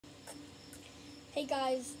Hey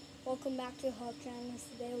guys, welcome back to Hawk Channel.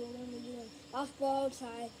 Today we're going to be doing basketball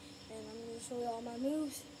outside and I'm going to show you all my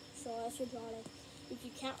moves. So let's get started. If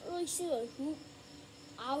you can't really see the hoop,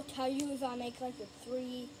 I'll tell you if I make like a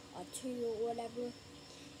 3, a 2 or whatever.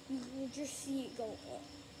 You will just see it go in.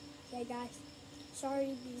 Okay guys,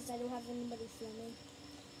 sorry because I don't have anybody filming.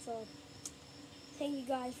 So thank you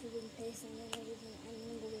guys for being patient and everything. I'm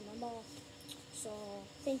going to go get my ball. So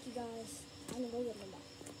thank you guys. I'm going to go get my ball.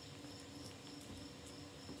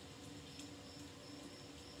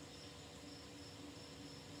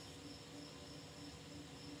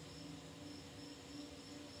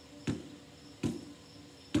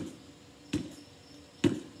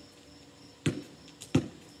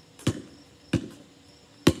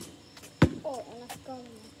 Oh, and I forgot to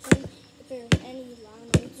mention, if there's any loud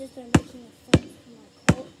noises, they're making a fun for my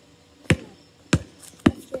coat.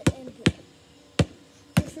 Let's get into it.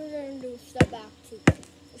 First we're going to do a step back too.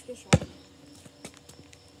 Let's get started.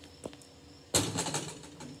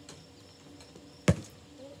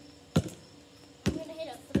 I'm going to hit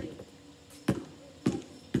a 3.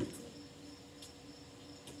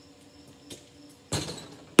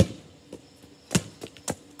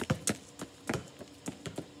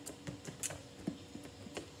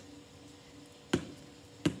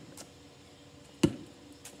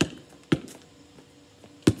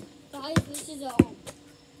 Guys, this is a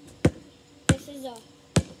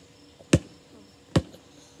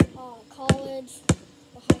college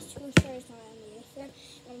or high school starts on the Ether,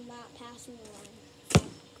 and I'm not passing the line.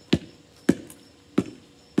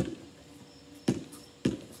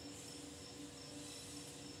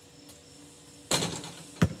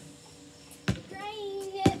 Drain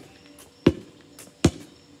it.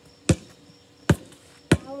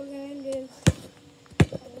 Now we're going to do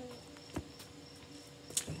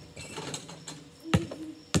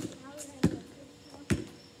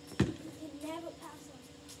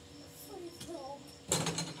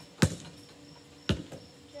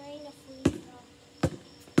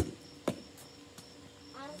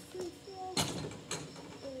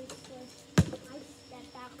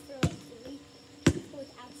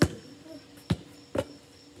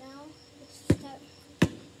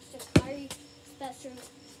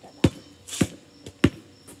step back.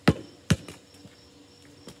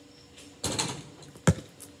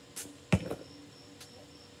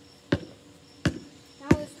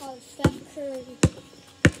 Now it's called Steph Curry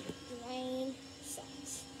Drain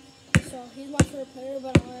Sets. So he's my favorite player,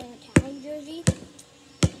 but I'm wearing a Town jersey.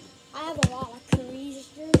 I have a lot of Curry's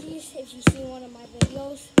jerseys. If you see one of my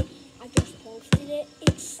videos, I just posted it.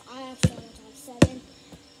 I have 7x7.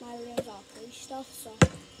 My rings all Curry stuff, so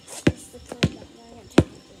it's the Curry that I'm wearing a Town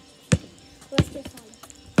jersey. Let's get started.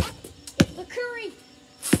 It's the Curry.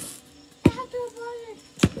 After a buzzer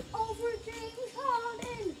over James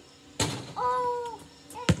Harden. Oh,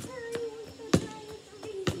 and Curry with the giant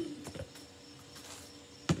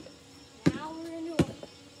 3. Now we're going to do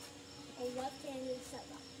a left-handed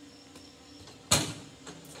setback.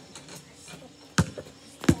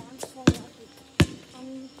 I'm so lucky. I'm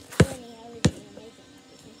learning everything and making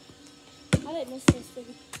everything. I didn't miss this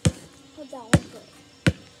video. Put that one good.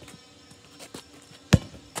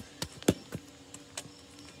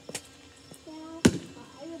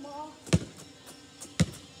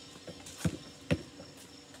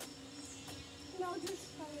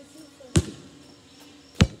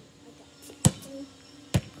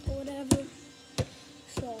 Whatever.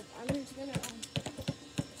 So I'm just gonna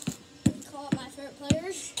call up my favorite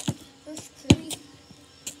players. First, Curry.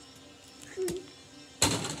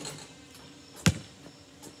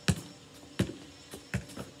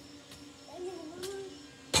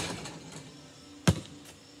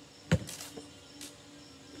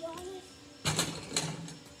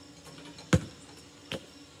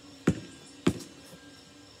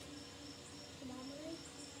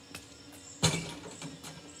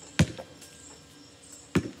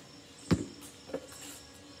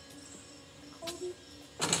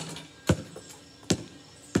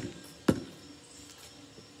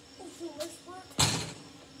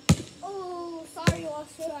 Oh, sorry,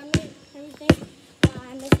 Walter. I made everything.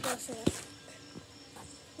 I missed Russell Westbrook.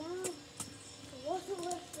 Now, Russell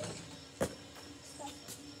Westbrook.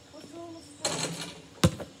 Russell Westbrook.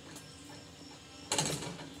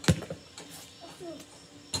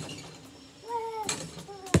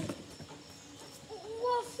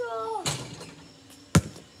 Russell.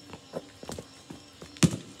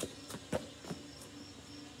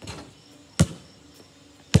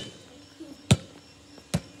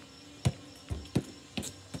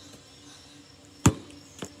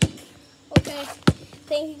 Okay,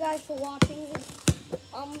 thank you guys for watching this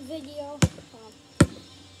video.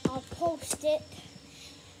 I'll post it.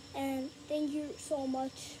 And thank you so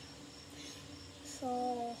much.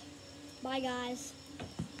 So, bye guys.